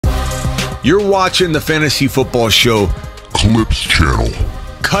You're watching the Fantasy Football Show Clips channel.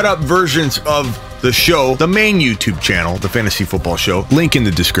 cut up versions of the show, the main YouTube channel, the Fantasy Football Show. Link in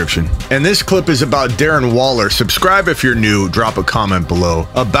the description. And this clip is about Darren Waller. Subscribe if you're new. Drop a comment below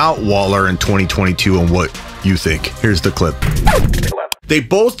about Waller in 2022 and what you think. Here's the clip. They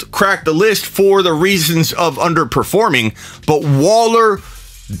both cracked the list for the reasons of underperforming, but Waller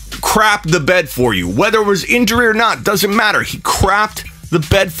crapped the bed for you. Whether it was injury or not, doesn't matter. He crapped the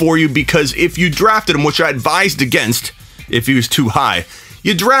bed for you because if you drafted him, which I advised against if he was too high,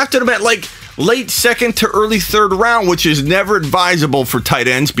 you drafted him at like late second to early third round, which is never advisable for tight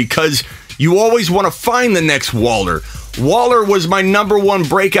ends because you always want to find the next Waller. Waller was my #1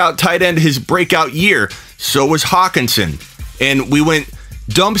 breakout tight end his breakout year. So was Hawkinson. And we went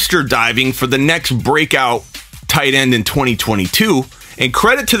dumpster diving for the next breakout tight end in 2022. And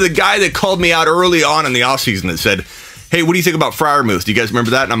credit to the guy that called me out early on in the offseason that said, hey, what do you think about Freiermuth? Do you guys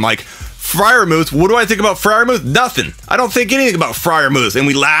remember that? And I'm like, Freiermuth? What do I think about Freiermuth? Nothing. I don't think anything about Freiermuth. And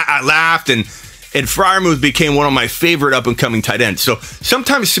I laughed, and Freiermuth became one of my favorite up-and-coming tight ends. So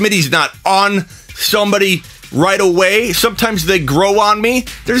sometimes Smitty's not on somebody right away. Sometimes they grow on me.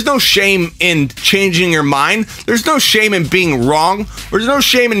 There's no shame in changing your mind. There's no shame in being wrong. There's no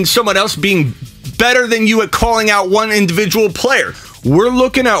shame in someone else being better than you at calling out one individual player. We're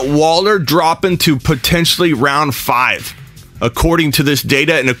looking at Waller dropping to potentially round 5, according to this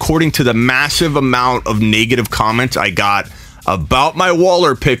data and according to the massive amount of negative comments I got about my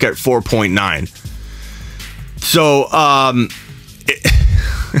Waller pick at 4.9. So,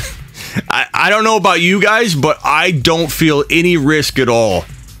 I don't know about you guys, but I don't feel any risk at all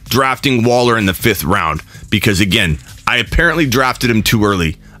drafting Waller in the 5th round because, again, I apparently drafted him too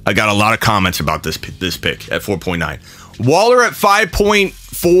early. I got a lot of comments about this pick at 4.9. Waller at 5.4,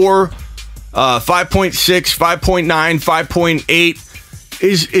 5.6, 5.9, 5.8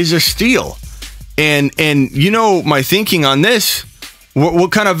 is a steal. And you know my thinking on this.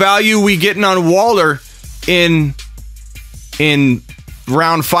 What kind of value we getting on Waller in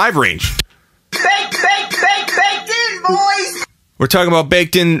round 5 range? Baked in, boys! We're talking about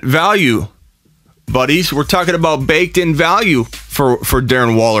baked in value, buddies. We're talking about baked in value for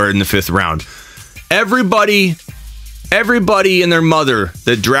Darren Waller in the 5th round. Everybody and their mother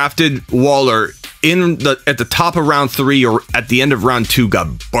that drafted Waller at the top of round 3 or at the end of round 2 got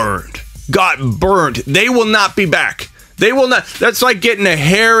burned. They will not be back. They will not. That's like getting a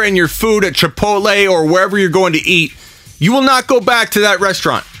hair in your food at Chipotle or wherever you're going to eat. You will not go back to that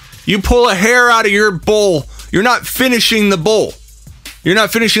restaurant. You pull a hair out of your bowl, you're not finishing the bowl. You're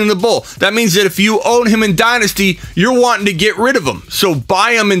not finishing the bowl. That means that if you own him in Dynasty, you're wanting to get rid of him. So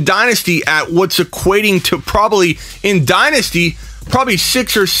buy him in Dynasty at what's equating to probably, in Dynasty, probably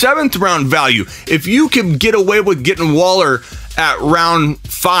 6th or 7th round value. If you can get away with getting Waller at round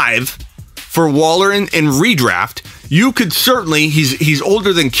 5 for Waller in redraft, you could certainly, he's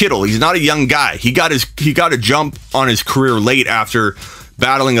older than Kittle. He's not a young guy. He got a jump on his career late after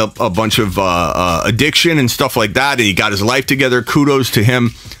battling a bunch of addiction and stuff like that, and he got his life together. Kudos to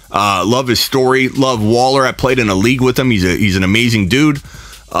him. Love his story. Love Waller. I played in a league with him. He's an amazing dude.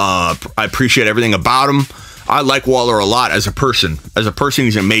 I appreciate everything about him. I like Waller a lot as a person. As a person,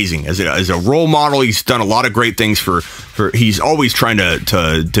 he's amazing. As a role model, he's done a lot of great things for he's always trying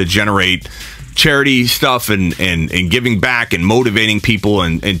to generate charity stuff and giving back and motivating people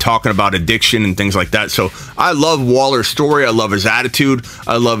and talking about addiction and things like that. So I love Waller's story. I love his attitude.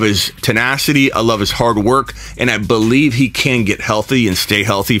 I love his tenacity. I love his hard work. And I believe he can get healthy and stay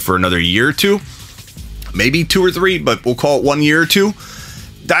healthy for another year or 2. Maybe 2 or 3, but we'll call it 1 year or 2.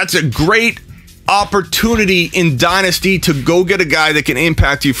 That's a great opportunity in Dynasty to go get a guy that can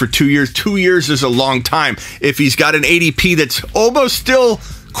impact you for 2 years. 2 years is a long time. If he's got an ADP that's almost still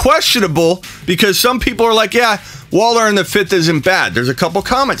questionable, because some people are like, yeah, Waller in the 5th isn't bad. There's a couple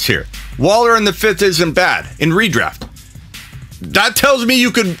comments here. Waller in the 5th isn't bad in redraft. That tells me you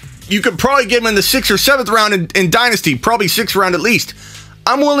could probably get him in the 6th or 7th round in Dynasty, probably 6th round at least.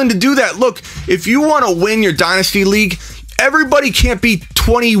 I'm willing to do that. Look, if you want to win your Dynasty league, everybody can't be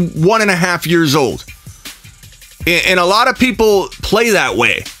 21 and a half years old. And a lot of people play that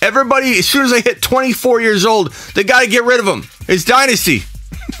way. Everybody, as soon as they hit 24 years old, they got to get rid of them. It's Dynasty.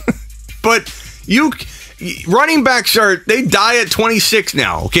 But running backs they die at 26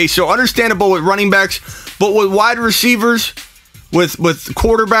 now. Okay, so understandable with running backs, but with wide receivers, with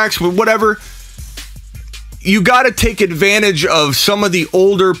quarterbacks, with whatever, you got to take advantage of some of the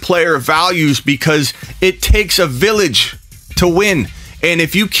older player values because it takes a village to win. And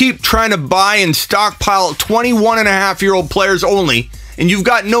if you keep trying to buy and stockpile 21 and a half year old players only And you've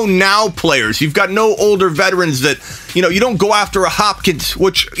got no now players. You've got no older veterans that, you don't go after a Hopkins,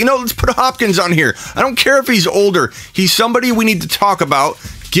 which, let's put a Hopkins on here. I don't care if he's older. He's somebody we need to talk about,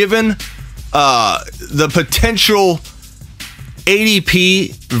 given the potential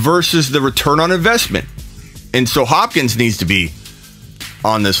ADP versus the return on investment. And so Hopkins needs to be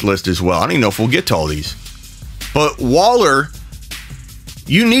on this list as well. I don't even know if we'll get to all these. But Waller,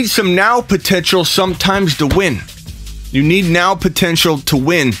 you need some now potential sometimes to win. You need now potential to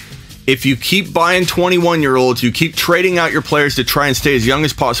win. If you keep buying 21-year-olds, you keep trading out your players to try and stay as young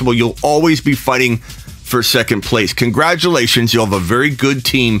as possible, you'll always be fighting for second place. Congratulations, you'll have a very good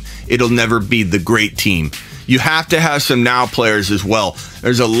team. It'll never be the great team. You have to have some now players as well.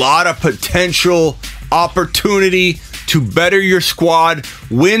 There's a lot of potential opportunity to better your squad,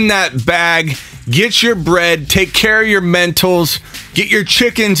 win that bag, get your bread, take care of your mentals, get your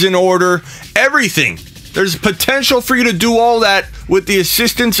chickens in order, everything. There's potential for you to do all that with the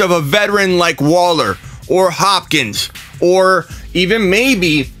assistance of a veteran like Waller or Hopkins or even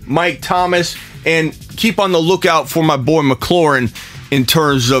maybe Mike Thomas, and keep on the lookout for my boy McLaurin in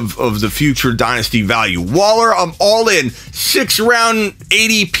terms of the future dynasty value. Waller, I'm all in. 6th-round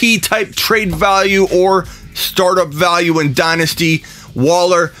ADP type trade value or startup value in dynasty.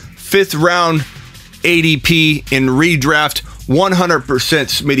 Waller, 5th-round ADP in redraft. 100%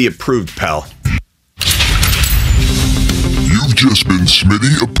 Smitty approved, pal. You've just been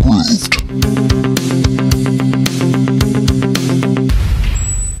Smitty approved.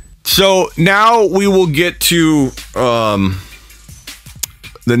 So now we will get to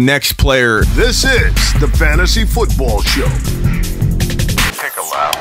the next player. This is the Fantasy Football Show. Take a lap.